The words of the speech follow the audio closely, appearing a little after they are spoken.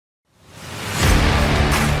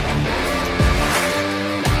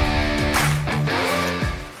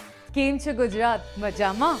Came to Gujarat,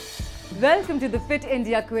 Majama? Welcome to the Fit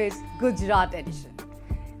India Quiz Gujarat edition.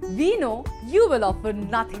 We know you will offer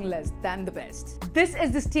nothing less than the best. This is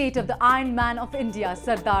the state of the Iron Man of India,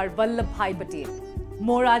 Sardar Vallabhbhai Patel,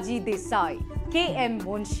 Moraji Desai, K.M.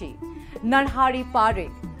 Munshi, Narhari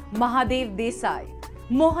Parikh, Mahadev Desai,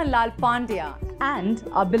 Mohanlal Pandya, and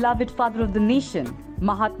our beloved father of the nation,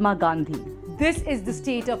 Mahatma Gandhi. This is the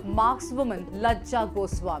state of markswoman Lajja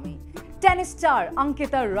Goswami, tennis star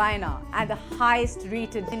Ankita Raina, and the highest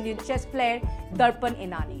rated Indian chess player Darpan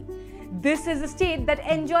Inani. This is a state that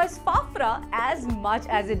enjoys Fafra as much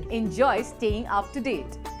as it enjoys staying up to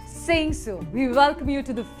date. Saying so, we welcome you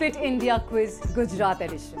to the Fit India Quiz Gujarat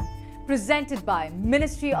edition, presented by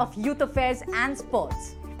Ministry of Youth Affairs and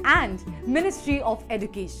Sports and Ministry of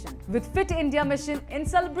Education, with Fit India Mission in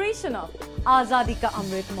celebration of Azadi ka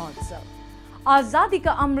Amrit Mahotsav. Azadi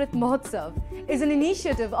ka Amrit Mahotsav is an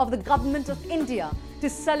initiative of the Government of India to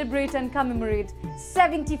celebrate and commemorate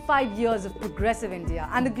 75 years of progressive India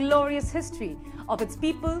and the glorious history of its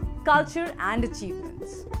people, culture and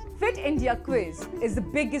achievements. Fit India Quiz is the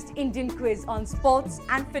biggest Indian quiz on sports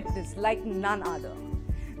and fitness like none other.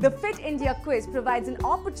 The Fit India Quiz provides an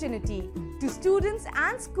opportunity to students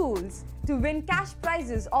and schools to win cash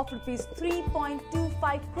prizes of Rs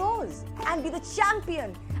 3.25 crores and be the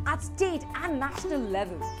champion at state and national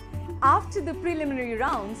level. After the preliminary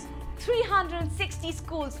rounds, 360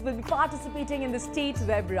 schools will be participating in the state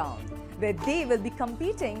web round, where they will be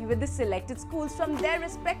competing with the selected schools from their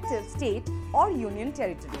respective state or union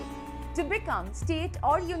territory to become state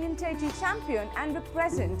or union territory champion and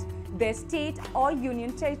represent their state or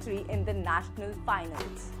union territory in the national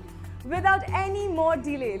finals. Without any more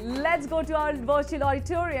delay, let's go to our virtual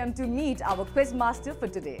auditorium to meet our quiz master for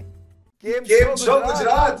today. Came to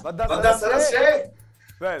Gujarat. Badda Sarashe.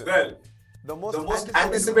 Well, the most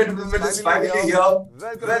anticipated moment is finally here.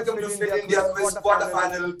 Welcome to Fit India Quiz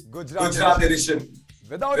quarterfinal Gujarat edition.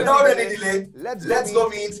 Without any delay, let's go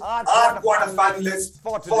meet our quarterfinalists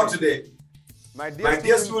for today. My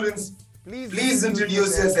dear students, please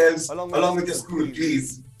introduce yourselves along with your school,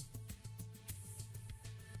 please.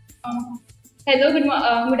 Hello,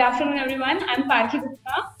 good afternoon, everyone. I'm Parthi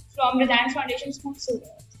Gupta from Reliance Foundation School, Surat.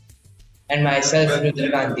 And myself, Rudra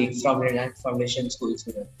Gandhi from Reliance Foundation School,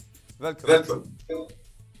 Surat. Welcome.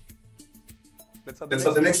 Let's have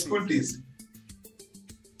the next school, please.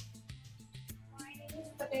 My name is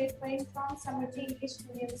Patel Pain from Samriddhi English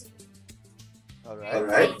Medium School. All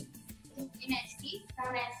right. In SD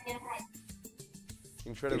from SCM High.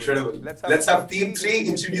 Incredible. Let's have team 3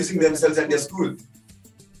 introducing themselves and their school.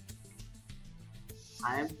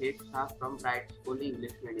 I am Sheikh Shah from Bright School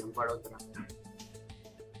English Medium, Vadodara.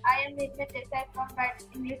 I am Nitya Desai from Bright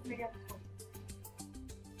English Medium School.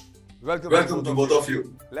 Welcome to both of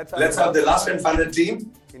you. Let's have the last and final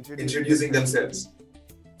team introducing themselves.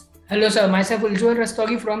 Hello sir, myself Ujjwal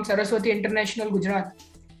Rastogi from Saraswati International, Gujarat.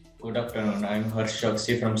 Good afternoon, I am Harsh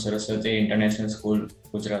Choksi from Saraswati International School,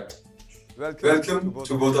 Gujarat. Welcome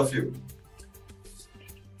to both of you.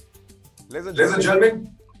 Ladies and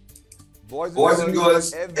gentlemen, boys and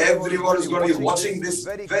girls, everyone is going to be watching this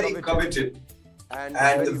very coveted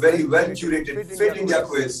and very well curated Fit India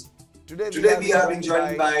Quiz. Today we are being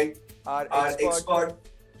joined by our expert,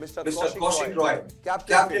 Mr. Kaushik Roy,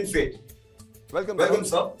 Captain Fit. Welcome,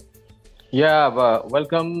 sir. Yeah,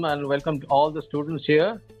 welcome to all the students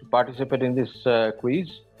here to participate in this quiz.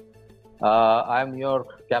 I'm your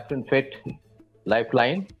Captain Fit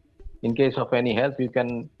lifeline. In case of any help, you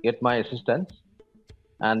can get my assistance.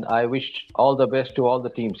 And I wish all the best to all the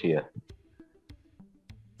teams here.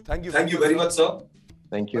 Thank you very much, sir.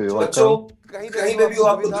 Thank you. You're welcome. कहीं पे भी हो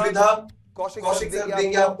आपको दुविधा, Kaushik sir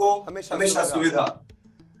देंगे आपको हमेशा सुविधा.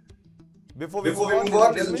 Before we move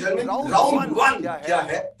on, ladies and gentlemen, round 1 क्या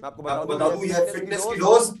है? मैं आपको बता दूं यह फिटनेस की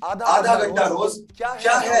डोज आधा घंटा रोज.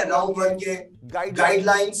 क्या है राउंड 1 के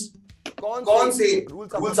गाइडलाइंस? कौन से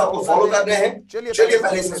रूल्स आपको फॉलो करने हैं? चलिए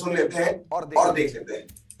पहले इसे सुन लेते हैं और देख लेते हैं.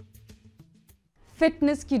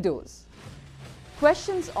 Fitness ki dose.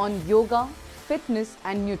 Questions on yoga, fitness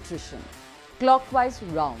and nutrition. Clockwise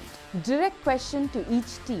round. Direct question to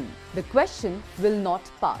each team. The question will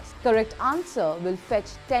not pass. Correct answer will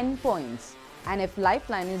fetch 10 points. And if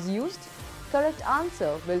lifeline is used, correct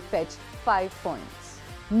answer will fetch 5 points.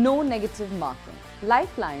 No negative marking.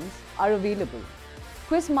 Lifelines are available.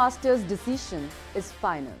 Quizmaster's decision is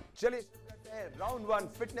final. चलिए round 1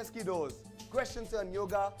 fitness की dose. Questions on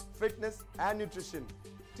yoga, fitness and nutrition.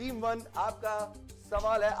 Team 1 आपका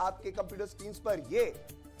सवाल है आपके computer screen पर ये.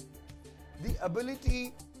 The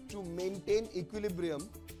ability to maintain equilibrium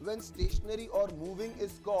when stationary or moving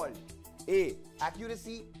is called A.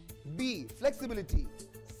 Accuracy, B. Flexibility,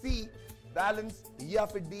 C balance या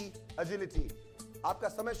फिर डी एजिलिटी? आपका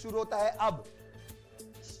समय शुरू होता है अब।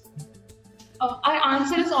 Our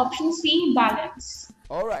answer is option C, balance.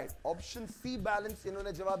 Alright, option C balance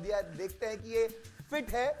इन्होंने जवाब दिया है। देखते हैं कि ये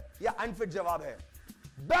फिट है या अनफिट जवाब है।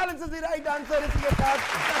 Balance is the right answer. इसके साथ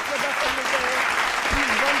 10 से 10 तक मिलते हैं। टीम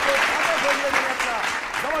 1 को खाता खोलने में अपना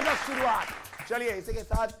जबरदस्त शुरुआत। चलिए इसी के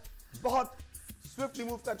साथ बहुत स्विफ्टली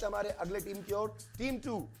मूव करते हैं हमारे अगले टीम की ओर। टीम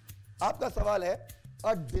 2, आपका सवाल है,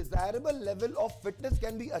 अ desirable level of fitness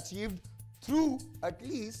can be achieved through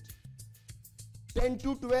at least 10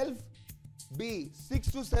 to 12, B 6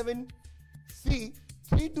 to 7, C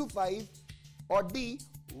 3 to 5 और D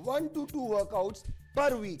 1 to 2 वर्कआउट्स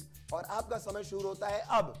पर वीक। और आपका समय शुरू होता है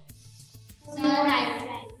अब।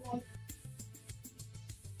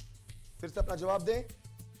 फिर से अपना जवाब दें।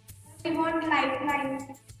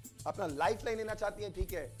 अपना लाइफ लाइन लेना चाहती हैं,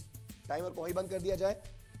 ठीक है, टाइमर को वहीं बंद कर दिया जाए।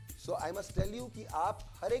 सो आई मस्ट टेल यू कि आप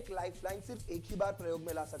हर एक लाइफ लाइन सिर्फ एक ही बार प्रयोग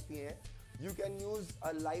में ला सकती हैं। You can use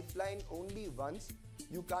a lifeline only once.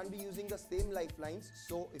 You can't be using the same lifelines.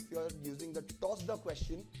 So if you're using the toss the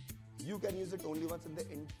question, you can use it only once in the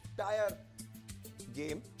entire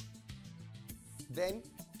game. Then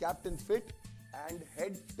captain fit and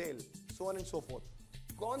head tail, so on and so forth.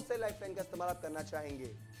 कौन से lifeline का इस्तेमाल आप करना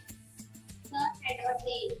चाहेंगे? Head or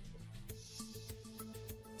tail.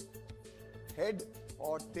 Head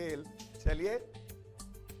और tail. चलिए,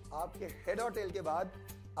 आपके head और tail के बाद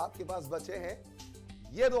आपके पास बचे हैं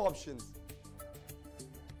ये दो ऑप्शंस।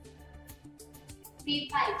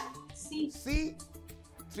 C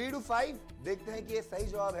 3 to 5। देखते हैं कि ये सही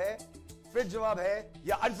जवाब है, फिट जवाब है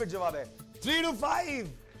या अनफिट जवाब है। 3 to 5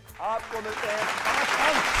 आपको मिलते हैं 5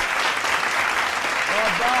 अंक।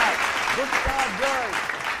 Good start girls,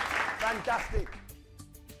 fantastic.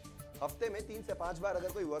 हफ्ते में 3 से 5 बार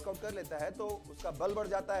अगर कोई वर्कआउट कर लेता है तो उसका बल बढ़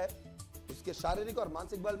जाता है, उसके शारीरिक और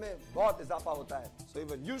मानसिक बल में बहुत इजाफा होता है। So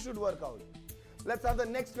even you should work out. Let's have the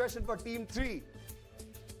next question for team 3.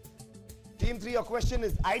 Team 3, your question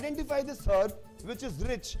is, identify this herb which is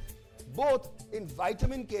rich both in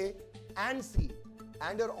vitamin K and C.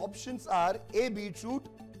 And your options are A beetroot,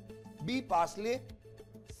 B parsley,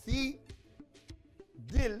 C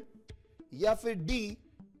dill या फिर D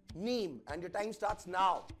neem. And your time starts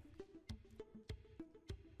now.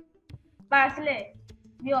 Parsley.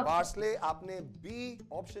 Parsley, आपने B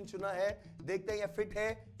option चुना है। देखते हैं ये fit है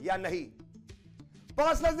या नहीं।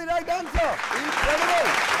 Parsley is the right answer. Incredible,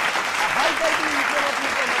 high quality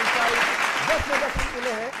economic side. 10 में 10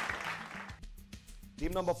 मिले हैं।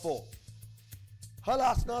 Team number 4,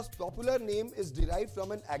 Halasana's popular name is derived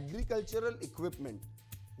from an agricultural equipment.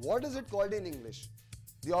 What is it called in English?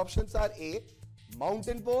 The options are A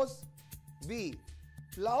mountain pose, B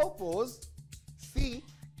plow pose, C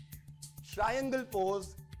triangle pose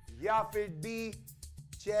या फिर D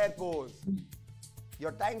chair pose.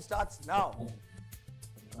 Your time starts now.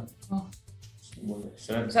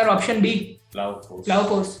 Sir option B, plough pose. Plough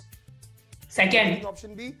pose second.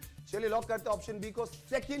 Option B, चलिए lock करते हैं option B को।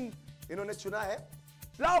 Second इन्होंने चुना है।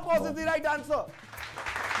 Plough pose is the right answer.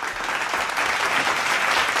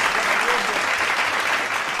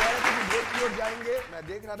 जाएंगे, मैं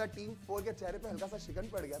देख रहा था टीम 4 के चेहरे पे हल्का सा शिकन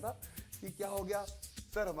पड़ गया था कि क्या हो गया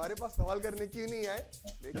सर, हमारे पास सवाल करने क्यों नहीं आए।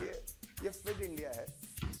 देखिए ये फिट इंडिया है,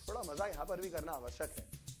 थोड़ा मजा यहाँ पर भी करना आवश्यक है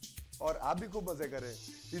और आप भी खूब मजे करें।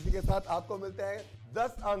 इसी के साथ आपको मिलते हैं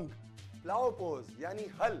 10 अंक। प्लाव पोज यानी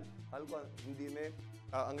हल को हिंदी में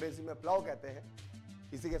अंग्रेजी में प्लाव कहते हैं।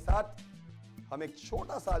 इसी के साथ हम एक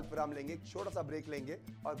छोटा सा अल्पविराम लेंगे, एक छोटा सा ब्रेक लेंगे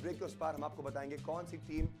और ब्रेक के उस पार हम आपको बताएंगे कौन सी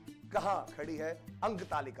टीम कहां खड़ी है अंक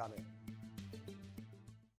तालिका में।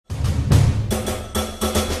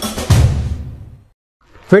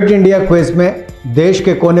 फिट इंडिया क्विज में देश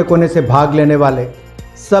के कोने कोने से भाग लेने वाले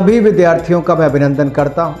सभी विद्यार्थियों का मैं अभिनंदन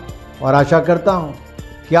करता हूं और आशा करता हूं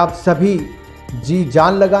कि आप सभी जी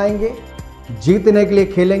जान लगाएंगे, जीतने के लिए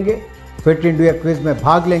खेलेंगे, फिट इंडिया क्विज में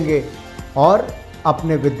भाग लेंगे और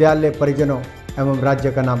अपने विद्यालय, परिजनों एवं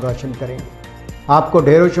राज्य का नाम रोशन करेंगे। आपको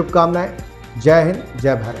ढेरों शुभकामनाएं। जय हिंद,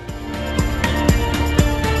 जय Bharat.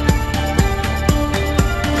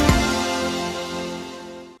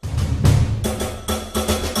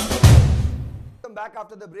 Back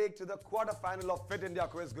after the break to the quarter-final of Fit India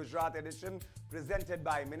Quiz Gujarat edition, presented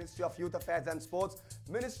by Ministry of Youth Affairs and Sports,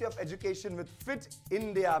 Ministry of Education with Fit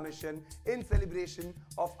India mission in celebration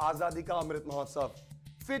of Azadi ka Amrit Mahotsav.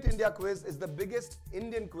 Fit India Quiz is the biggest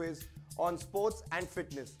Indian quiz on sports and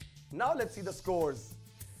fitness. Now let's see the scores.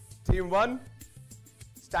 Team 1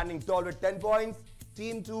 standing tall with 10 points.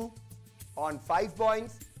 Team 2 on 5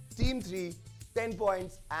 points. Team 3 10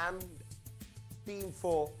 points and Team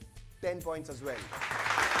 4 10 points as well.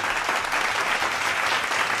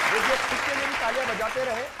 देखिए, खुद के लिए भी तालियां बजाते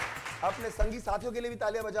रहे, अपने संगी साथियों के लिए भी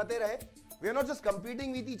तालियां बजाते रहे. We are not just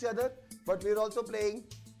competing with each other, but we are also playing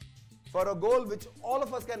for a goal which all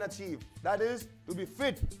of us can achieve. That is to be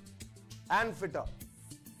fit and fitter.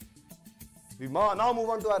 We now move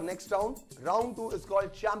on to our next round. Round 2 is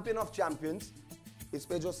called Champion of Champions. इस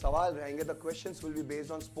पे जो सवाल रहेंगे, the questions will be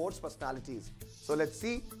based on sports personalities. So let's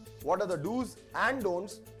see what are the do's and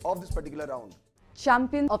don'ts of this particular round.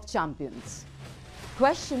 Champion of Champions.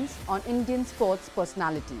 Questions on Indian sports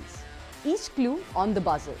personalities. Each clue on the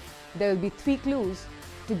buzzer. There will be 3 clues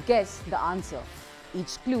to guess the answer.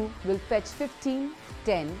 Each clue will fetch 15,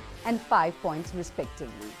 10 and 5 points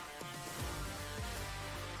respectively.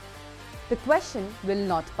 The question will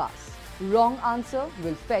not pass. Wrong answer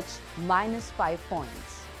will fetch -5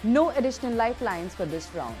 points. No additional lifelines for this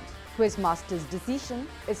round. Quizmaster's decision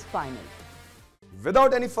is final.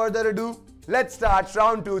 Without any further ado, let's start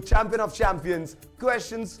round 2, Champion of Champions,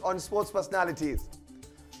 questions on sports personalities.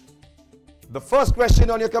 The first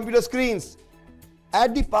question on your computer screens.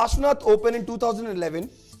 At the Parshunath Open in 2011,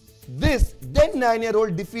 this then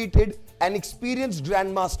 9-year-old defeated an experienced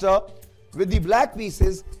grandmaster with the black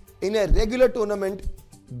pieces in a regular tournament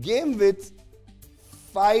game with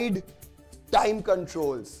 5 time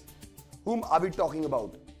controls. Whom are we talking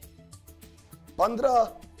about? 15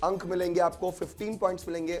 अंक मिलेंगे आपको, 15 points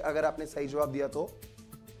मिलेंगे अगर आपने सही जवाब दिया तो.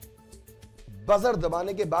 बजर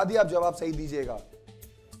दबाने के बाद ही आप जवाब सही दीजिएगा.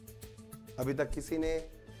 अभी तक किसी ने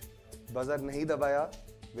बजर नहीं दबाया,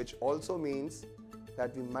 which also means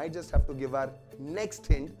that we might just have to give our next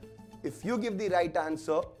hint. If you give the right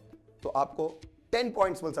answer, तो आपको 10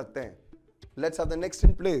 points मिल सकते हैं. Let's have the next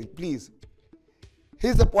hint, please.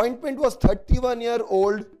 His appointment was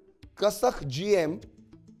 31-year-old Kazakh GM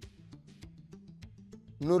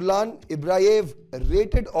Nurlan Ibrayev,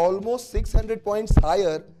 rated almost 600 points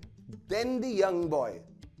higher than the young boy.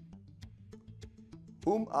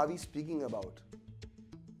 Whom are we speaking about?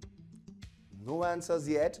 No answers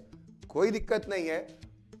yet. कोई दिक्कत नहीं है.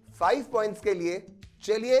 5 points के लिए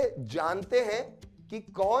चलिए जानते हैं कि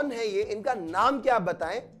कौन है ये, इनका नाम क्या आप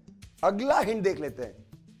बताएं. अगला हिंट देख लेते हैं.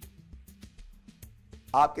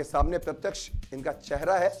 आपके सामने प्रत्यक्ष इनका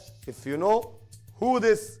चेहरा है. If you know who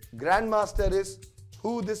this grandmaster is,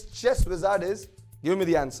 who this chess wizard is, give me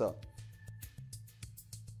the answer.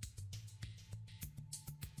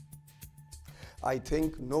 I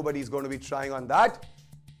think nobody is going to be trying on that.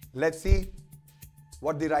 Let's see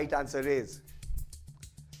what the right answer is.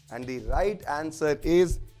 And the right answer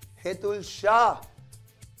is Hetul Shah,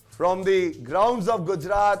 from the grounds of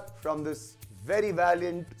Gujarat, from this very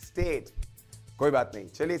valiant state. कोई बात नहीं,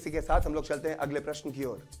 चलिए इसी के साथ हम लोग चलते हैं अगले प्रश्न की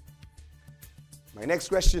ओर. My next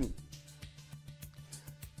question.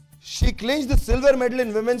 She clinched the silver medal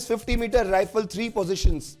in women's 50-meter rifle 3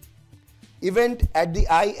 positions event at the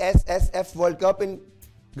ISSF World Cup in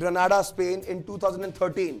Granada, Spain in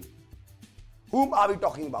 2013. Whom are we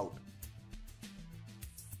talking about?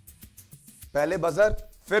 पहले बजर,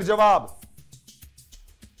 फिर जवाब.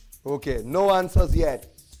 Okay, no answers yet.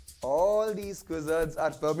 All these quizzers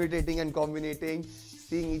are permutating and combinating,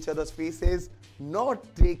 seeing each other's faces, not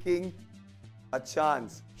taking a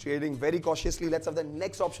chance, trading very cautiously. Let's have the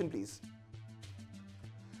next option, please.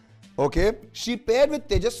 Okay, she paired with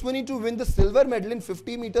Tejaswini to win the silver medal in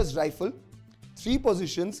 50 meters rifle, 3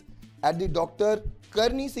 positions at the Dr.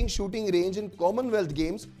 Karni Singh shooting range in Commonwealth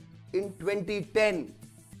Games in 2010.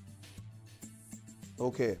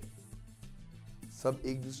 Okay, सब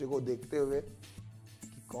एक दूसरे को देखते हुए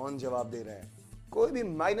कि कौन जवाब दे रहा है. कोई भी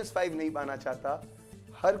 -5 नहीं पाना चाहता.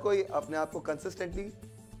 हर कोई अपने आप को कंसिस्टेंटली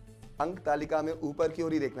अंक तालिका में ऊपर की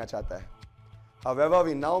ओर ही देखना चाहता है. However,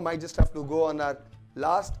 we now might just have to go on our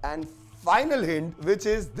last and final hint, which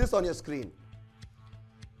is this on your screen.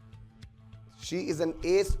 She is an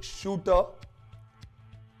ace shooter.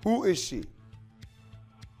 Who is she?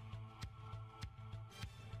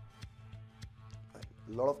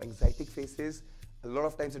 A lot of anxietic faces. A lot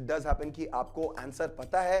of times it does happen कि आपको answer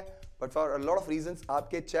पता है, but for a lot of reasons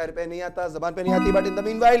आपके चेहरे पे नहीं आता, जबान पे नहीं आती. But in the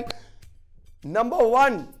meanwhile, number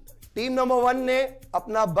 1, team number 1 ने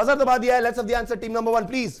अपना बजर दबा दिया है. Let's have the answer, team number 1,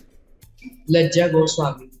 please. Lajja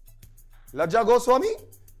Goswami. Lajja Goswami.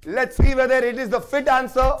 Let's see whether it is the fit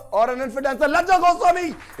answer or an unfit answer. Lajja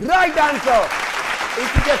Goswami, right answer.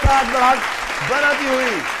 इसी के साथ बढ़त बनाती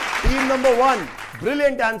हुई team number 1,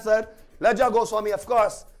 brilliant answer. Lajja Goswami, of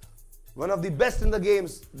course, one of the best in the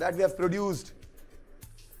games that we have produced.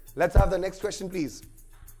 Let's have the next question, please.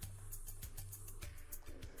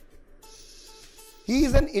 He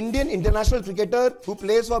is an Indian international cricketer who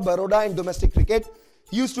plays for Baroda in domestic cricket.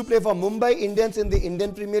 He used to play for Mumbai Indians in the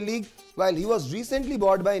Indian Premier League, while he was recently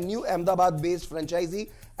bought by a new Ahmedabad-based franchisee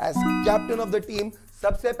as captain of the team.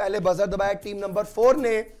 सबसे पहले buzzer दबाया team number 4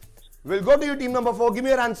 ने. We'll go to you, team number 4. Give me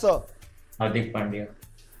your answer. Hardik Pandya.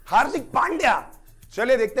 Hardik Pandya.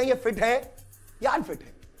 चलिए देखते हैं ये fit है या अनफिट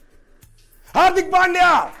है. हार्दिक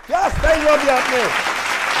पांड्या. क्या सही जवाब दिया आपने.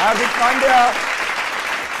 Hardik Pandya,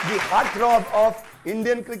 the heartthrob of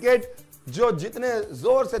Indian cricket, जो जितने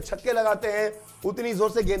जोर से छक्के लगाते हैं उतनी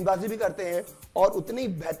जोर से गेंदबाजी भी करते हैं और उतनी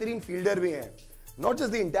बेहतरीन फील्डर भी हैं. Not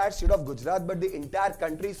just the entire state of Gujarat, but the entire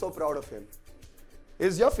country is so proud of him.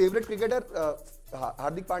 Is your favorite cricketer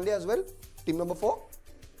Hardik Pandya as well? Team number 4?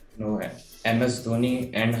 No, MS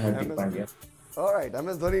Dhoni and Hardik Pandya. All right,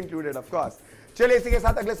 MS Dhoni included, of course. चलिए इसी के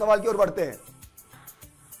साथ अगले सवाल की ओर बढ़ते हैं.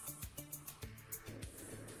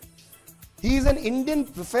 He is an Indian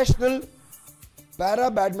professional para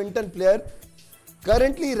badminton player,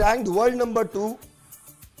 currently ranked world number 2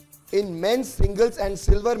 in men's singles and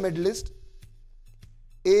silver medalist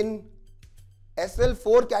in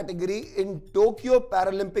SL4 category in Tokyo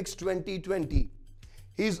Paralympics 2020.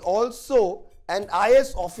 He is also an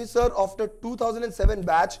IS officer of the 2007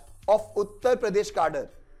 batch of Uttar Pradesh cadre.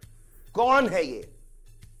 कौन है ये?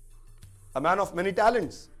 A man of many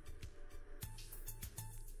talents.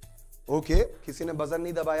 Okay, किसी ने buzzer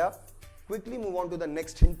नहीं दबाया. Quickly move on to the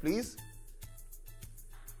next hint, please.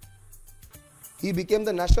 He became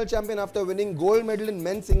the national champion after winning gold medal in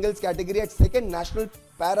men's singles category at second national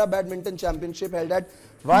para badminton championship held at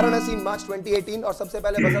Varanasi in March 2018. और सबसे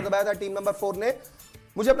पहले buzzer दबाया था team number 4 ने.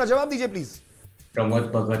 मुझे अपना जवाब दीजिए प्लीज.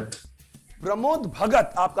 प्रमोद भगत. प्रमोद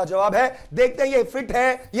भगत आपका जवाब है. देखते हैं ये फिट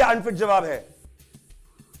है या अनफिट जवाब है.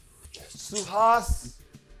 सुहास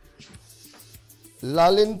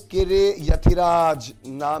लालिन किरे यथिराज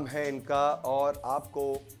नाम है इनका और आपको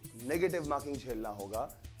नेगेटिव मार्किंग झेलना होगा.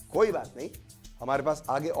 कोई बात नहीं, हमारे पास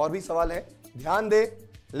आगे और भी सवाल हैं. ध्यान दे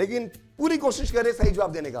लेकिन पूरी कोशिश करें सही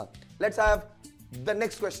जवाब देने का. Let's have the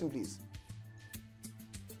next question please.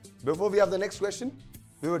 Before we have the next question,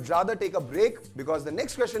 we would rather take a break because the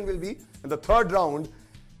next question will be in the third round.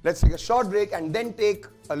 Let's take a short break and then take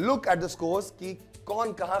a look at the scores कि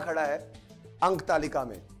कौन कहां खड़ा है अंक तालिका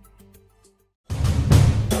में.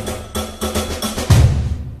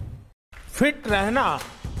 Fit रहना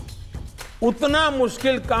उतना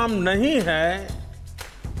मुश्किल काम नहीं है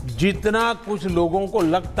जितना कुछ लोगों को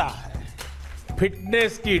लगता है.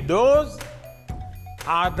 फिटनेस की डोज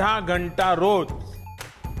आधा घंटा रोज.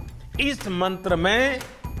 इस मंत्र में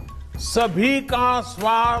सभी का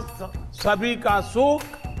स्वास्थ्य, सभी का सुख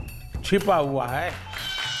छिपा हुआ है.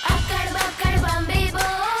 अक्कड़ बक्कड़ बम्बे बो,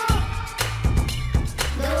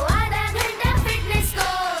 दो आधा घंटा फिटनेस को.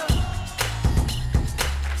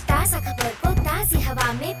 ताजा खबर को ताजी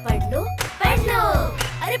हवा में पढ़ लो.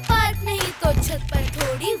 अरे पार्क नहीं तो छत पर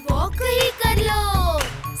थोड़ी वॉक ही कर लो.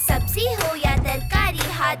 सब्जी हो या तरकारी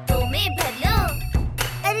हाथों में भर लो.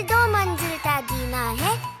 अरे 2 मंजिल का जीना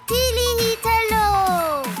है ढीली ही चलो.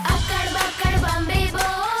 अक्कड़ बक्कड़ बम्बे बो,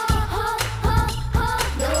 हो,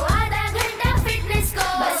 दो आधा घंटा फिटनेस को.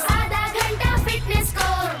 बस आधा घंटा फिटनेस को.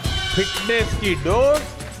 फिटनेस की डोज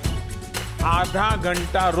आधा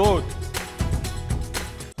घंटा रोज.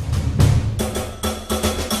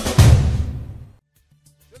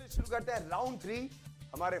 चलिए शुरू करते हैं राउंड 3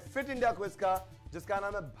 हमारे फिट इंडिया क्विज का, जिसका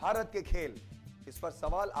नाम है भारत के खेल. इस पर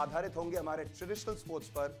सवाल आधारित होंगे हमारे ट्रेडिशनल स्पोर्ट्स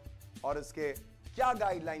पर और इसके क्या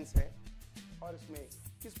गाइडलाइंस हैं और इसमें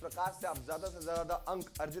किस प्रकार से आप ज्यादा से ज्यादा अंक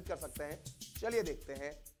अर्जित कर सकते हैं. चलिए देखते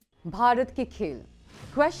हैं. भारत के खेल.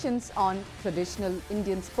 Questions on traditional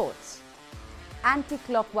Indian sports.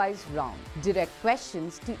 Anti-clockwise round. Direct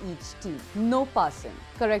questions to each team. No passing.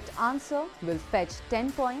 Correct answer will fetch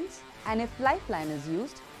 10 points and if lifeline is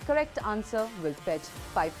used, correct answer will fetch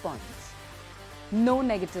 5 points. No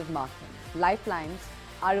negative marking. Lifelines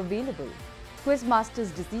are available.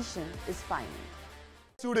 Quizmaster's decision is final.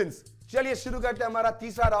 Students चलिए शुरू करते हैं हमारा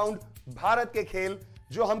तीसरा round Bharat के खेल,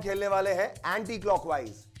 जो हम खेलने वाले हैं एंटी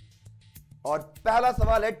क्लॉकवाइज. और पहला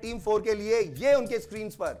सवाल है टीम 4 के लिए. ये उनके स्क्रीन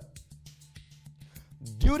पर.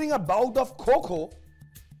 During a bout of kho kho,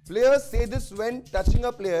 players से this when touching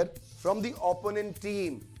a player from the opponent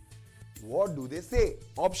team. What do they से?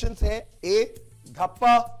 ऑप्शंस हैं ए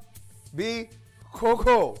धप्पा, बी खो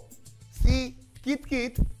खो, सी कित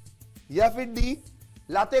कित या फिर डी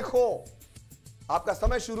लाते खो. आपका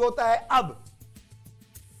समय शुरू होता है अब.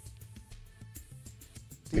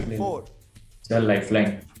 Team 4 sir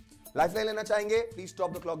lifeline. लाइफलाइन लेना चाहेंगे? Please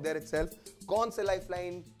stop the clock there itself. कौन से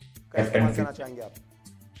लाइफलाइन का इस्तेमाल करना चाहेंगे आप?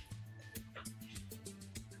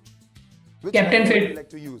 Captain fit.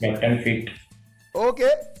 Captain fit.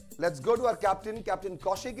 Okay, let's go to our captain. Captain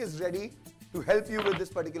Kaushik is ready. to help you with this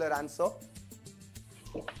particular answer.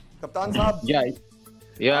 Kaptan Saab.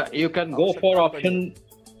 Yeah. You can go for option.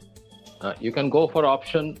 You can go for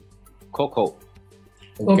option Kho-Kho.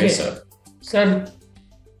 Okay, sir. Sir,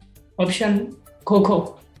 option Kho-Kho.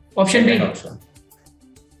 Option B.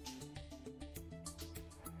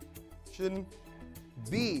 Option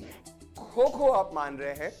B kho-kho आप मान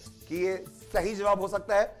रहे हैं कि ये सही जवाब हो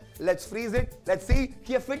सकता है. Let's freeze it. Let's see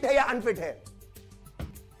कि ये फिट है या अनफिट है.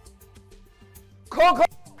 खो-खो.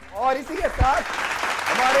 और इसी के साथ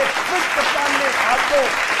हमारे फिट कप्तान ने आपको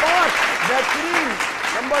 5 बेहतरीन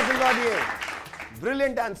नंबर दिलवा दिए.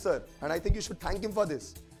 Brilliant answer, and I think you should thank him for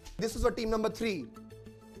this. This is for team number 3.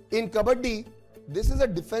 In Kabaddi, this is a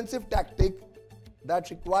defensive tactic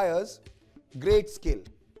that requires great skill.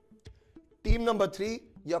 Team number 3,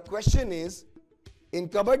 your question is, in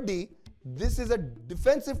Kabaddi, this is a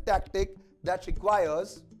defensive tactic that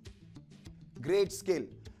requires great skill.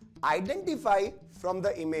 Identify from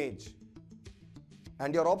the image.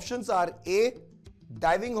 And your options are A,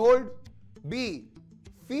 diving hold, B,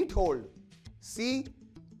 feet hold, C,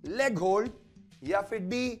 leg hold, या फिर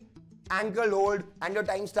D, ankle hold, and your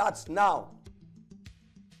time starts now.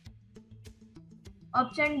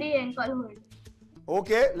 Option D, ankle hold.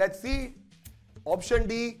 Okay, let's see. Option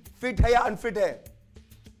D, fit है या unfit है?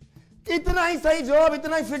 इतना ही सही जवाब,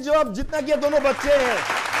 इतना ही fit जवाब जितना कि दोनों बच्चे हैं.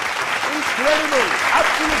 Incredible,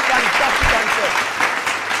 absolute fantastic answer.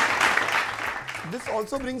 This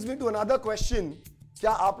also brings me to another question.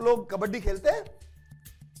 क्या आप लोग कबड्डी खेलते हैं?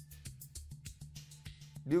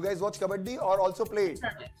 Do you guys watch kabaddi or also play it?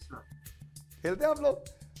 खेलते हैं आप लोग?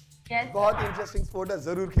 Yes. बहुत इंटरेस्टिंग स्पोर्ट है,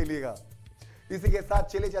 जरूर खेलिएगा. इसी के साथ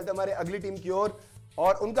चले चलते हमारे अगली टीम की ओर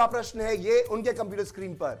और उनका प्रश्न है ये उनके कंप्यूटर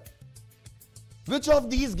स्क्रीन पर. Which of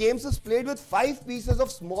these games is played with 5 pieces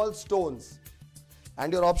of small stones?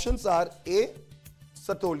 And your options are A,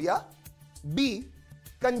 Satolia, B,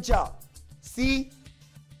 Kancha, C,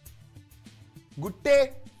 Gutte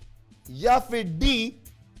या फिर D,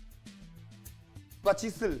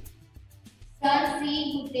 पचीसिल. Sir, C,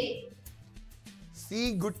 Gutte.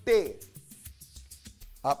 C, Gutte.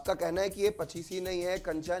 आपका कहना है कि ये पचीसी नहीं है,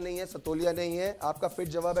 कंचा नहीं है, सतोलिया नहीं है. आपका फिट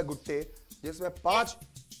जवाब है गुट्टे, जिसमें 5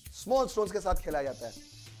 स्मॉल स्टोन्स के साथ खेला जाता है.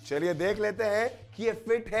 चलिए देख लेते हैं कि ये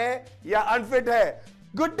फिट है या अनफिट है.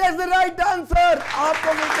 Gutte is the right answer.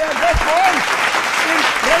 आपको मिलते हैं 10 पॉइंट्स.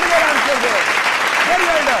 इनक्रेडिबल आंसर है. Very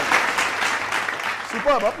well done.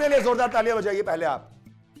 सुपर्ब. अपने लिए जोरदार तालियां बजाइए पहले आप.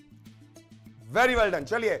 Very well done.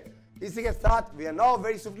 चलिए इसी के साथ we are now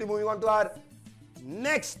very swiftly moving on to our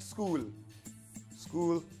next school.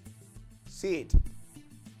 School seat.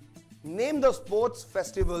 Name the sports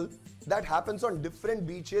festival that happens on different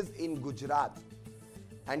beaches in Gujarat.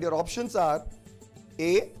 And your options are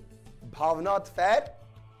A, Bhavnath Fair,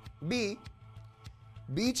 B,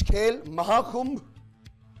 Beach Khel Mahakumbh,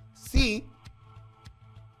 C,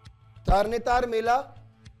 Tarnetar Mela,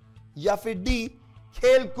 या फिर D,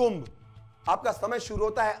 खेल कुंभ. आपका समय शुरू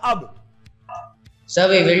होता है अब. Sir,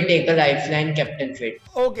 we will take a lifeline, Captain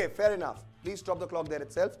Fit. Okay, fair enough. Please stop the clock there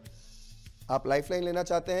itself. आप लाइफलाइन लेना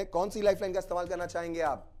चाहते हैं? कौन सी लाइफलाइन का इस्तेमाल करना चाहेंगे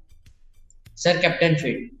आप? Sir, Captain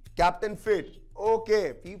Fit. Captain Fit.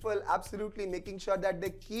 Okay, people absolutely making sure that they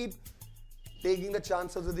keep taking the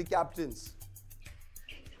chances with the captains.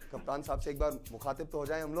 कप्तान साहब से एक बार मुखातिब तो हो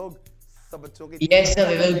जाए हम लोग सब बच्चों के. Yes, sir.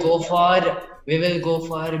 We will go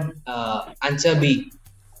for answer B.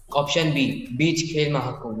 Option B. Beach Khel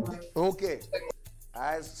Mahakumbh. Okay.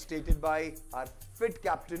 As stated by our fit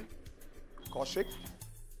captain Kaushik,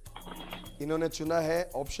 इन्होंने चुना है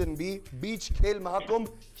ऑप्शन बी, बीच खेल महाकुंभ.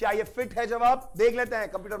 क्या ये फिट है जवाब? देख लेते हैं.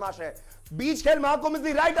 कंप्यूटर मास्टर है. बीच खेल Mahakumbh is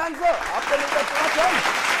the right answer. आपको मिलता है 5 पॉइंट.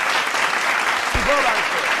 Superb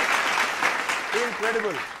answer.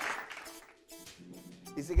 इनक्रेडिबल.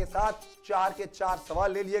 इसी के साथ 4 के 4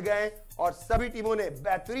 सवाल ले लिए गए और सभी टीमों ने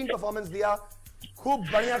बेहतरीन परफॉर्मेंस दिया. खूब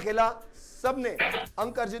बढ़िया खेला. सबने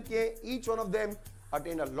अंक अर्जित किए. Each one of them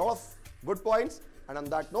attend a lot of good points. And on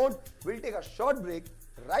that note, we'll take a short break.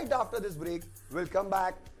 Right after this break, we'll come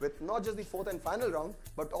back with not just the 4th and final round,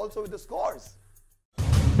 but also with the scores.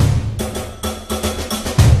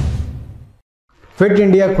 Fit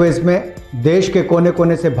India quiz में देश के कोने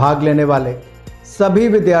कोने से भाग लेने वाले सभी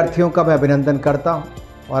विद्यार्थियों का मैं अभिनंदन करता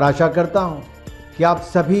हूं और आशा करता हूं कि आप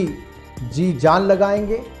सभी जी जान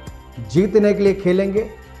लगाएंगे, जीतने के लिए खेलेंगे,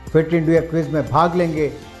 फिट इंडिया क्विज में भाग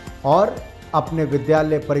लेंगे और अपने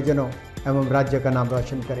विद्यालय परिजनों एवं राज्य का नाम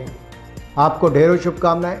रोशन करेंगे. आपको ढेरों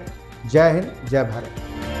शुभकामनाएं. जय हिंद, जय भारत.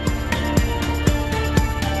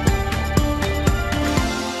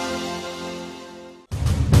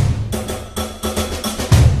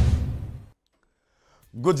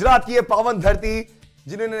 गुजरात की ये पावन धरती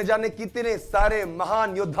जिन्होंने न जाने कितने सारे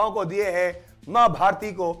महान योद्धाओं को दिए हैं, मां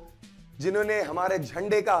भारती को, जिन्होंने हमारे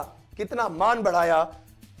झंडे का कितना मान बढ़ाया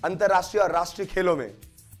अंतरराष्ट्रीय और राष्ट्रीय खेलों में।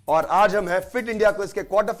 और आज हम हैं फिट इंडिया क्विज के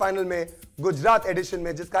क्वार्टर फाइनल में, गुजरात एडिशन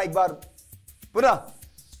में, जिसका एक बार पुनः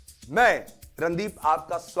मैं रणदीप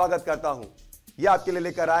आपका स्वागत करता हूं। यह आपके लिए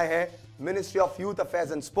लेकर आए हैं ministry of youth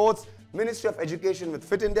affairs and sports, ministry of education with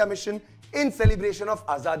fit India mission in celebration of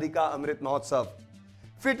आजादी का Amrit Mahotsav.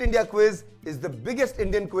 Fit India Quiz is the biggest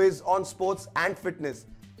Indian quiz on sports and fitness.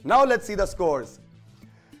 Now let's see the scores.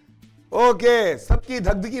 Okay, सबकी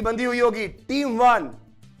धकधकी बंधी हुई होगी। Team 1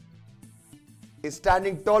 is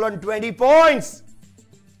standing tall on 20 points.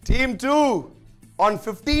 Team 2 on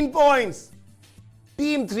 15 points.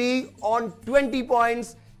 Team 3 on 20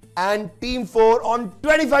 points. And Team 4 on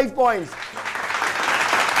 25 points.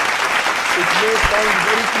 It may sound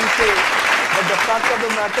very cliche, but the fact of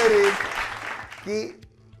the matter is कि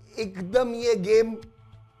एकदम ये game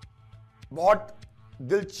बहुत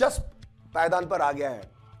दिलचस्प पायदान पर आ गया है।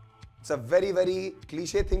 It's a very very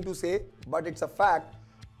cliche thing to से, but it's a fact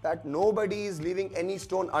that nobody is leaving any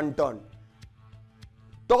stone unturned.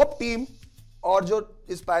 Top team और जो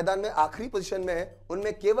इस पायदान में आखिरी पोजीशन में है,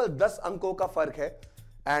 उनमें केवल 10 अंकों का फर्क है।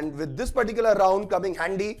 And with this particular round coming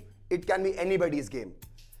handy, it can be anybody's game.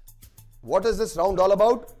 What is this round all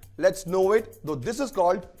about? Let's no it, दो this is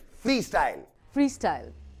called free style.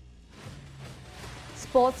 Freestyle.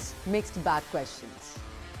 Sports mixed bag questions.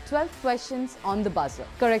 12 questions on the buzzer.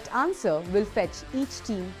 Correct answer will fetch each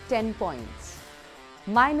team 10 points.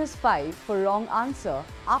 -5 for wrong answer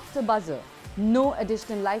after buzzer. No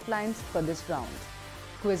additional lifelines for this round.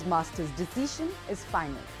 Quizmaster's decision is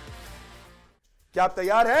final. क्या आप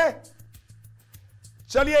तैयार हैं?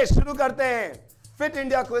 चलिए शुरू करते हैं fit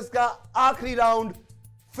India quiz का आखिरी राउंड,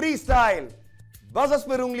 फ्री स्टाइल। बजर्स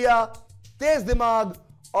पर उंगलियां, तेज दिमाग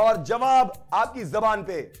और जवाब आपकी जबान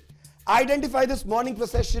पे। Identify this morning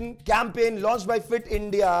procession campaign launch by fit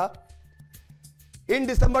India in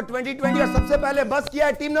दिसंबर 2020। और सबसे पहले बस किया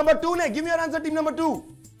है टीम नंबर 2 ने। Give me your answer team number 2।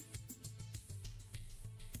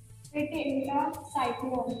 Fit India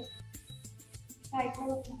cyclothon.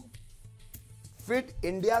 Fit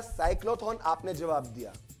India cyclothon आपने जवाब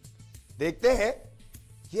दिया। देखते हैं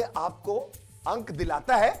ये आपको अंक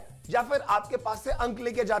दिलाता है या फिर आपके पास से अंक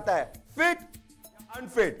लेके जाता है। फिट या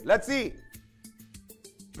unfit? Let's see.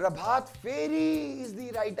 Prabhat Pheri is the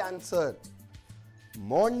right answer.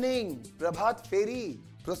 Morning, Prabhat Pheri,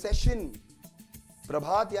 procession.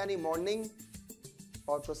 प्रभात यानी मॉर्निंग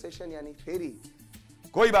और प्रोसेशन यानी फेरी।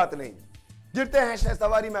 कोई बात नहीं, गिरते हैं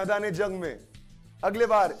शहसवारी मैदान जंग में। अगले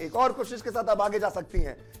बार एक और कोशिश के साथ आप आगे जा सकती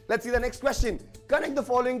हैं। Let's see the next question. Connect the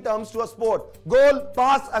following terms to a sport. Goal,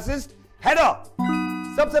 pass, assist, header.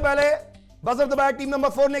 सबसे पहले बजर दबाया टीम नंबर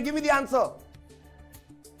 4 ने। Give me the answer.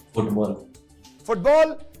 Football. Football?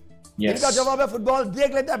 Yes. इनका जवाब है फुटबॉल।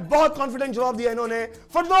 देख लेते हैं, बहुत कॉन्फिडेंट जवाब दिया इन्होंने।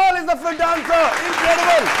 Football is the fit answer.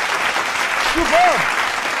 Incredible, superb.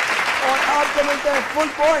 और आपको मिलते हैं full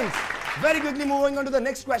points. Very quickly moving on to the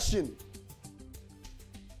next question.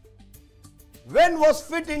 When was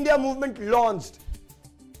Fit India movement launched?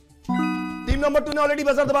 Team number 2 ने ऑलरेडी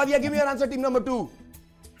बजर दबा दिया। Give me your answer, team number 2.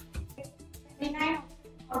 29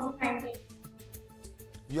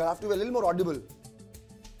 You have to be a little more audible.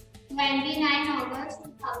 29 August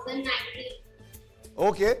 2019.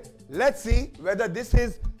 Okay, let's see whether this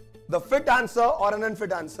is the fit answer or an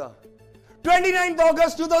unfit answer. 29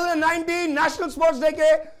 August 2019 national sports day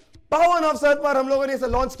के पावन अवसर पर हम लोगों ने इसे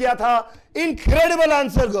launch किया था। Incredible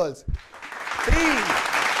answer girls.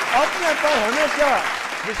 अपने पर हमेशा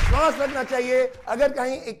विश्वास रखना चाहिए। अगर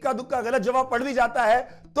कहीं इक्का दुक्का गलत जवाब पड़ भी जाता है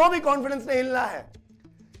तो भी कॉन्फिडेंस नहीं हिलना है।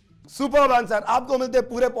 Superb answer. आपको मिलते हैं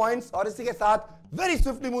पूरे पॉइंट्स। और इसी के साथ very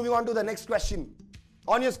swiftly moving on to the next question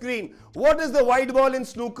on your screen. What is the wide ball in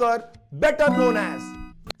snooker better known as?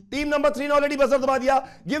 Team number 3 ने ऑलरेडी बजर दबा दिया।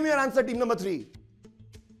 Give me your answer team number 3।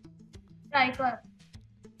 Striker.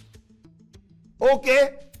 Okay,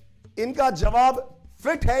 इनका जवाब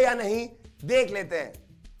fit है या नहीं देख लेते हैं।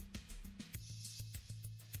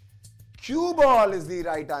 Q ball is the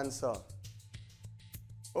right answer.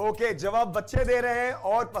 Okay, जवाब बच्चे दे रहे हैं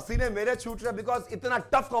और पसीने मेरे छूट रहे हैं बिकॉज इतना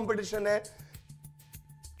टफ कंपटीशन है।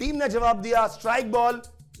 टीम ने जवाब दिया स्ट्राइक बॉल,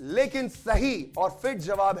 लेकिन सही और फिट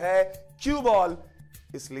जवाब है क्यू बॉल।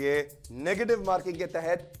 इसलिए नेगेटिव मार्किंग के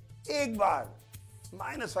तहत एक बार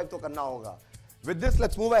 -5 तो करना होगा। With this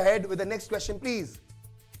let's move ahead with the next question please.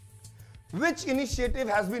 Which initiative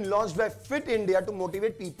has been launched by Fit India to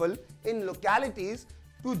motivate people in localities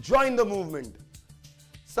to join the movement?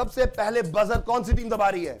 सबसे पहले buzzer कौन सी टीम दबा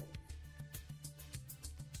रही है?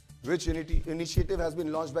 Which initiative has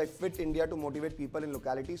been launched by Fit India to motivate people in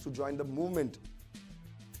localities to join the movement?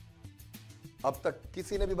 अब तक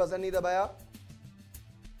किसी ने भी बजर नहीं दबाया।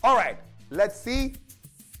 ऑलराइट, लेट्स सी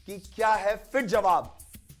कि क्या है फिट जवाब।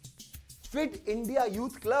 Fit India youth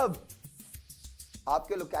club.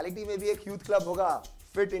 आपके लोकेलिटी में भी एक यूथ क्लब होगा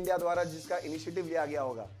फिट इंडिया द्वारा, जिसका इनिशिएटिव लिया गया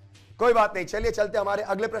होगा। कोई बात नहीं, चलिए चलते हमारे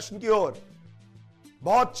अगले प्रश्न की ओर।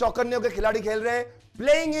 बहुत चौकन्नियों के खिलाड़ी खेल रहे हैं।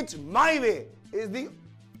 Playing it my way is the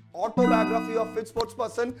autobiography of fit sports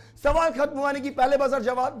person. सवाल खत्म हुआ नहीं कि पहले बजर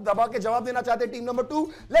जवाब दबा के जवाब देना चाहते team number 2।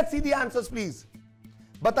 Let's see the answers please.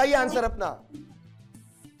 बताइए आंसर अपना।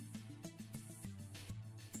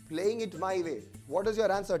 Playing it my way, what is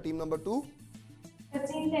your answer team number 2?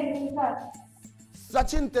 Sachin Tendulkar.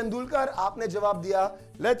 Sachin Tendulkar आपने जवाब दिया।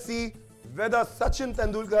 Let's see whether Sachin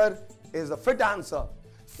Tendulkar is a fit answer.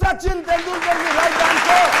 Sachin Tendulkar is right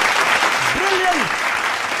answer. Brilliant,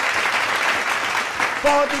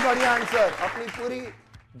 बहुत ही बढ़िया आंसर। अपनी पूरी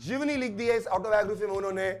जीवनी लिख दी है इस ऑटोबायोग्राफी में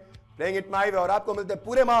उन्होंने, प्लेइंग इट माई वे, और आपको मिलते हैं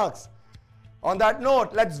पूरे marks. On that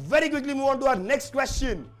note, let's very quickly move on to our next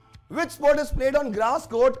question. Which sport is played on grass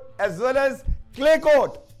court as well as clay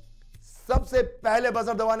court? सबसे पहले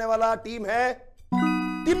बजर दबाने वाला टीम है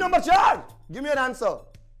team number 4। Give me your answer.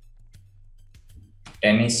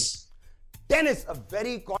 Tennis. Tennis, a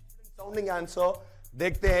very confident sounding answer.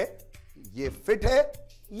 देखते हैं ये fit है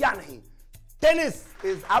या नहीं। Tennis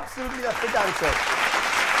is absolutely a fit answer.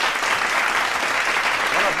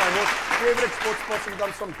 One of my most favorite sports person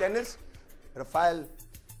comes from tennis. Rafael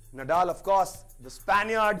Nadal, of course, the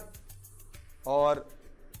Spaniard. और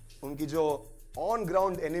उनकी जो on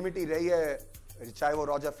ground एनिमिटी रही है, चाहे वो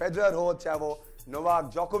रॉजर फेडरर हो, चाहे वो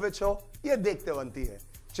नोवाक जोकोविच हो, ये देखते बनती है।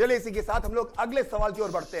 चलिए इसी के साथ हम लोग अगले सवाल की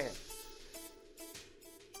ओर बढ़ते हैं।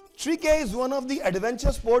 ट्रिके is one of the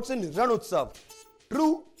adventure sports in रण उत्सव। ट्रू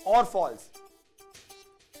और फॉल्स?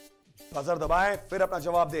 बजर दबाएं, फिर अपना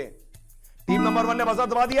जवाब दें। टीम नंबर 1 ने बजर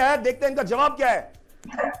दबा दिया है, देखते हैं इनका जवाब क्या है।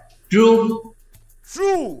 True.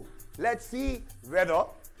 True. Let's see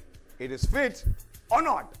whether it is fit or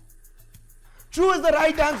not. True is the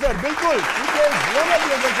right answer. बिल्कुल, cricket is one of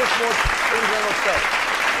the adventure sports in Gujarat.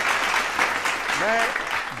 मैं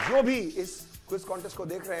जो भी इस क्विज कॉन्टेस्ट को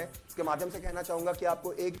देख रहे हैं, इसके माध्यम से कहना चाहूंगा कि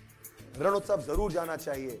आपको एक रणोत्सव जरूर जाना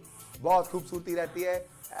चाहिए। बहुत खूबसूरती रहती है,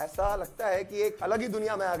 ऐसा लगता है कि एक अलग ही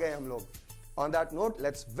दुनिया में आ गए हम लोग। On that note,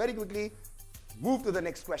 let's very quickly move to the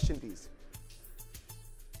next question, please.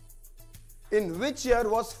 In which year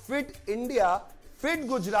was Fit India Fit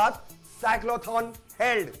Gujarat Cyclothon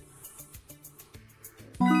held?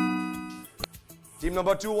 Team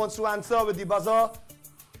number 2 wants to answer with the buzzer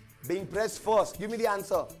being pressed first. Give me the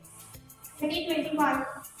answer. 2021.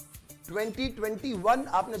 2021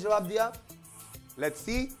 आपने जवाब दिया। Let's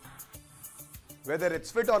see whether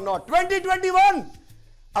it's fit or not. 2021,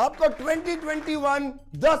 आपको 2021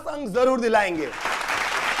 10 अंक जरूर दिलाएंगे।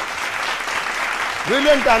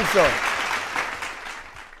 Brilliant answer.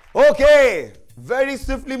 Okay. Very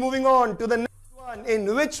swiftly moving on to the next one. In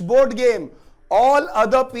which board game all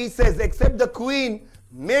other pieces except the queen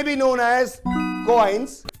may be known as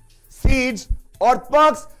coins, seeds or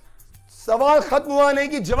pucks? सवाल खत्म हुआ नहीं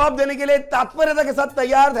कि जवाब देने के लिए तात्पर्यता के साथ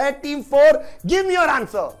तैयार है team 4। Give me your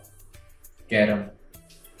answer. Carrom.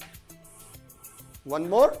 One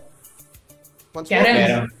more.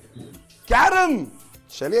 Carrom. Carrom.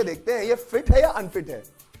 चलिए देखते हैं ये फिट है या अनफिट है।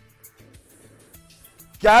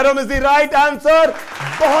 Carrom is the right answer.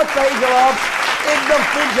 बहुत सही जवाब, एकदम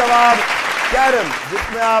फिट जवाब। कैरम,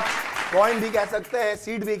 जिसमें आप कॉइन भी कह सकते हैं,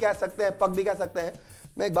 सीड भी कह सकते हैं, पक भी कह सकते हैं।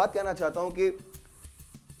 मैं एक बात कहना चाहता हूं कि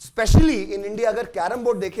स्पेशली इन इंडिया अगर कैरम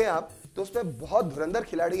बोर्ड देखें आप, तो उसमें बहुत धुरंधर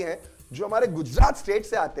खिलाड़ी हैं जो हमारे गुजरात स्टेट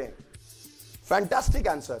से आते हैं। Fantastic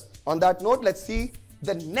answer. On that note, let's see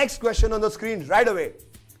the next question on the screen right away.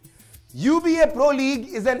 UBA Pro League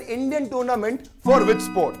is an Indian tournament for which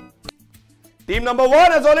sport? Team number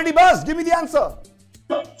 1 has already buzzed. Give me the answer.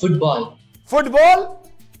 Football. Football?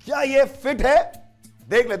 क्या ये fit है?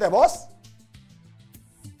 देख लेते हैं boss.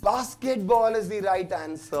 Basketball is the right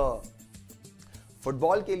answer.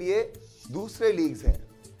 Football के लिए दूसरे leagues हैं,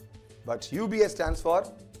 but UBA stands for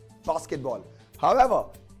basketball. However,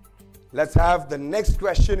 let's have the next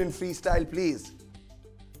question in freestyle, please.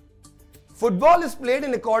 Football is played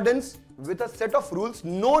in accordance with a set of rules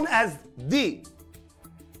known as the.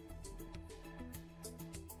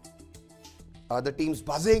 Are the teams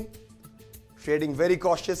buzzing? Trading very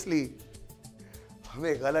cautiously.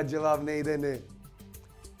 हमें गलत जवाब नहीं देने।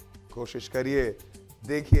 कोशिश करिए,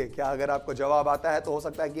 देखिए क्या अगर आपको जवाब आता है तो हो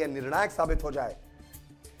सकता है कि यह निर्णायक साबित हो जाए।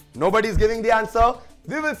 Nobody is giving the answer.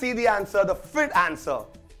 We will see the answer, the fit answer.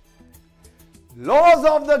 Laws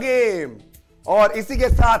of the game. और इसी के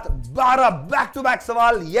साथ 12 बैक टू बैक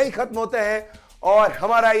सवाल यही खत्म होते हैं और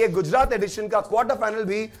हमारा ये गुजरात एडिशन का क्वार्टर फाइनल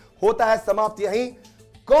भी होता है समाप्त यहीं।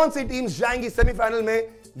 कौन सी टीम्स जाएंगी सेमीफाइनल में,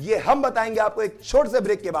 ये हम बताएंगे आपको एक छोटे से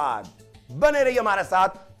ब्रेक के बाद। बने रहिए हमारे साथ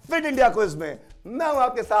फिट इंडिया क्विज में। मैं हूं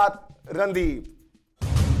आपके साथ रणदीप।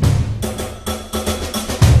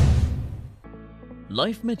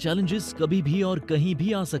 लाइफ में चैलेंजेस कभी भी और कहीं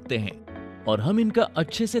भी आ सकते हैं और हम इनका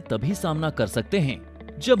अच्छे से तभी सामना कर सकते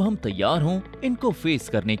हैं जब हम तैयार हों इनको फेस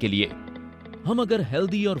करने के लिए। हम अगर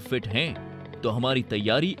हेल्दी और फिट हैं तो हमारी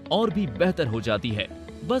तैयारी और भी बेहतर हो जाती है।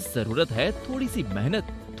 बस जरूरत है थोड़ी सी मेहनत,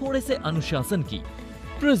 थोड़े से अनुशासन की।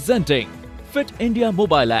 Presenting fit India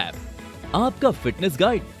mobile app, आपका फिटनेस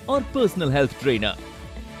गाइड और पर्सनल हेल्थ ट्रेनर।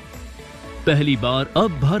 पहली बार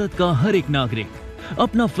अब भारत का हर एक नागरिक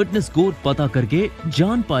अपना फिटनेस स्कोर पता करके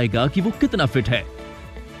जान पाएगा कि वो कितना फिट है।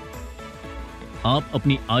 आप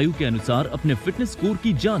अपनी आयु के अनुसार अपने फिटनेस स्कोर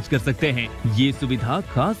की जांच कर सकते हैं। ये सुविधा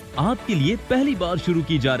खास आपके लिए पहली बार शुरू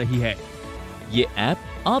की जा रही है। ये ऐप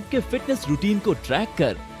आपके फिटनेस रूटीन को ट्रैक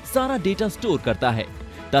कर सारा डेटा स्टोर करता है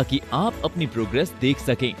ताकि आप अपनी प्रोग्रेस देख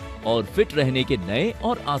सकें और फिट रहने के नए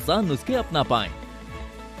और आसान नुस्खे अपना पाएं।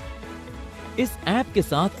 इस ऐप के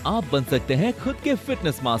साथ आप बन सकते हैं खुद के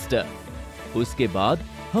फिटनेस मास्टर। उसके बाद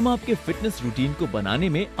हम आपके फिटनेस रूटीन को बनाने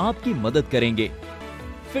में आपकी मदद करेंगे।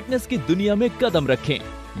 फिटनेस की दुनिया में कदम रखें,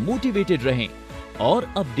 मोटिवेटेड रहें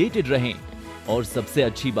और अपडेटेड रहें। और सबसे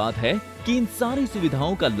अच्छी बात है कि इन सारी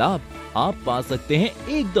सुविधाओं का लाभ आप पा सकते हैं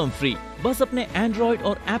एकदम फ्री। बस अपने एंड्रॉइड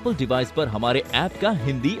और एप्पल डिवाइस पर हमारे ऐप का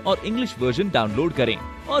हिंदी और इंग्लिश वर्जन डाउनलोड करें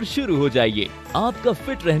और शुरू हो जाइए। आपका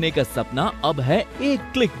फिट रहने का सपना अब है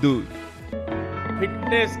एक क्लिक दूर।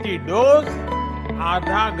 फिटनेस की डोज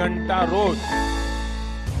आधा घंटा रोज।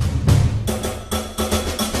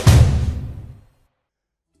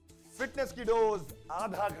 फिटनेस की डोज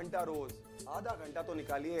आधा घंटा रोज। आधा घंटा तो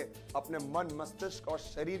निकालिए अपने मन, मस्तिष्क और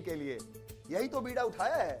शरीर के लिए। यही तो बीड़ा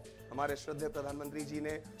उठाया है हमारे श्रद्धेय प्रधानमंत्री जी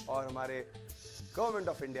ने और हमारे गवर्नमेंट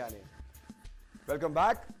ऑफ इंडिया ने। Welcome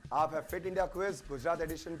back. आप है fit India quiz Gujarat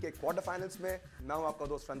addition के क्वार्टर फाइनल्स में। मैं हूं आपका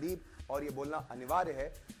दोस्त रणदीप और ये बोलना अनिवार्य है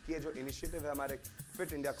कि ये जो इनिशिएटिव है हमारे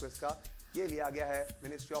फिट इंडिया क्विज का, ये लिया गया है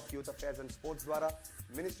ministry of youth affairs and sports द्वारा,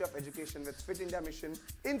 ministry of education with fit India mission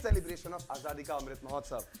in celebration of आजादी का Amrit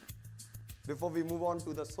Mahotsav. Before we move on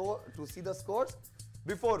to see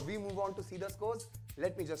the scores,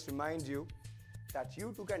 let me just remind you that you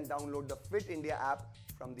too can download the Fit India app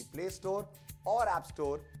from the Play Store or App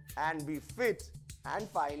Store and be fit and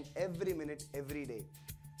fine every minute, every day.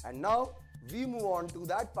 And now we move on to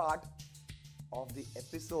that part of the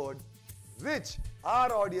episode which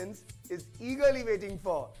our audience is eagerly waiting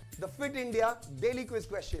for, the Fit India daily quiz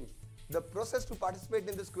question. The process to participate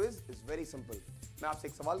in this quiz is very simple. मैं आपसे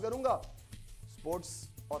एक सवाल करूंगा sports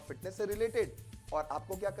और fitness से related, और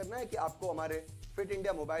आपको क्या करना है कि आपको हमारे फिट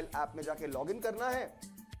इंडिया मोबाइल ऐप में जाके लॉगिन करना है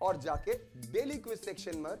और जाके डेली क्विज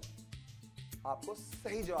सेक्शन में आपको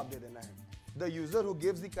सही जवाब दे देना है। The user who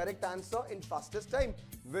gives the correct answer in fastest time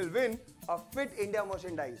will win a fit India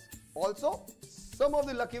merchandise. Also some of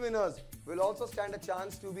the lucky winners will also stand a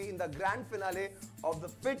chance to be in the grand finale of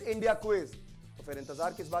the fit India quiz. तो फिर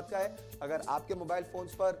इंतजार किस बात का है? अगर आपके mobile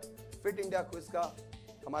phones पर फिट इंडिया क्विज का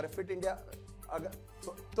हमारे फिट इंडिया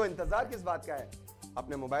तो इंतजार किस बात का है?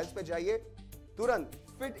 अपने मोबाइल्स पे जाइए, तुरंत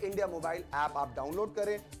फिट इंडिया मोबाइल ऐप आप डाउनलोड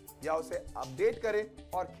करें या उसे अपडेट करें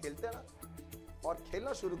और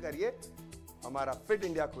खेलना शुरू करिए हमारा fit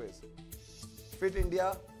India quiz. Fit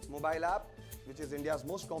India mobile app which is India's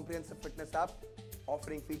most comprehensive fitness app,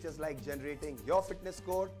 offering features like generating your fitness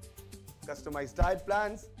score, customized diet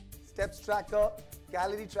plans, steps tracker,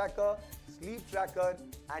 calorie tracker, sleep tracker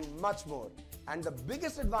and much more. And the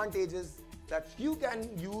biggest advantage is that you can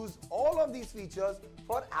use all of these features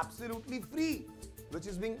for absolutely free, which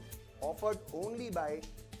is being offered only by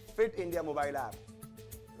Fit India mobile app.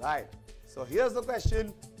 Right. So here's the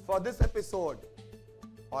question for this episode.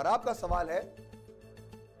 और आपका सवाल है,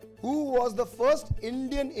 who was the first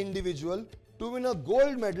Indian individual to win a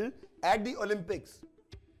gold medal at the Olympics?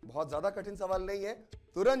 बहुत ज्यादा कठिन सवाल नहीं है,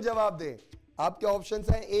 तुरंत जवाब दें। आपके ऑप्शंस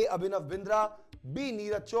हैं ए अभिनव बिंद्रा, बी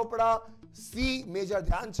नीरज चोपड़ा, सी मेजर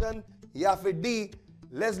ध्यानचंद या फिर डी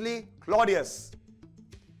लेस्ली क्लॉडियस।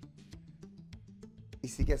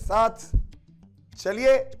 इसी के साथ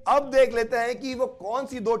चलिए अब देख लेते हैं कि वो कौन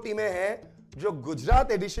सी दो टीमें हैं जो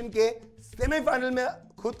गुजरात एडिशन के सेमीफाइनल में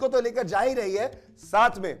खुद को तो लेकर जा ही रही है,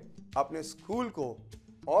 साथ में अपने स्कूल को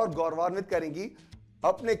और गौरवान्वित करेंगी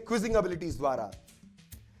अपने क्विजिंग एबिलिटीज द्वारा।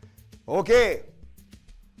 Okay,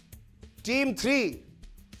 team 3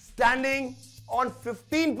 standing on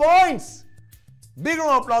 15 points. Big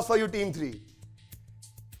round of applause for you team 3।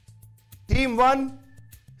 Team 1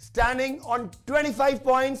 standing on 25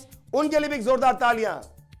 points, उनके लिए भी जोरदार तालियां।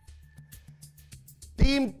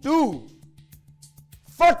 Team 2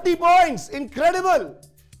 40 points, incredible.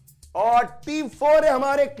 और टीम 4 है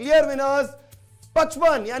हमारे क्लियर विनर्स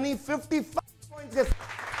 55 यानी 55 पॉइंट्स के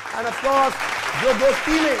साथ। एंड ऑफ कोर्स जो दो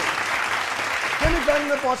टीमें सेमीफाइनल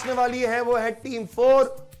में पहुंचने वाली है वो है टीम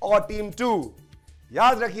 4 और टीम 2।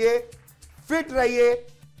 याद रखिए, फिट रहिए,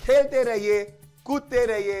 खेलते रहिए, कूदते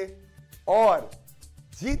रहिए और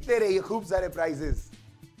जीतते रहिए खूब सारे प्राइजेस।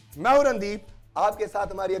 मैं हूं रणदीप, आपके साथ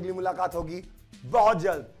हमारी अगली मुलाकात होगी बहुत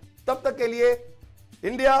जल्द। तब तक के लिए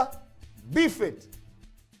इंडिया बी फिट।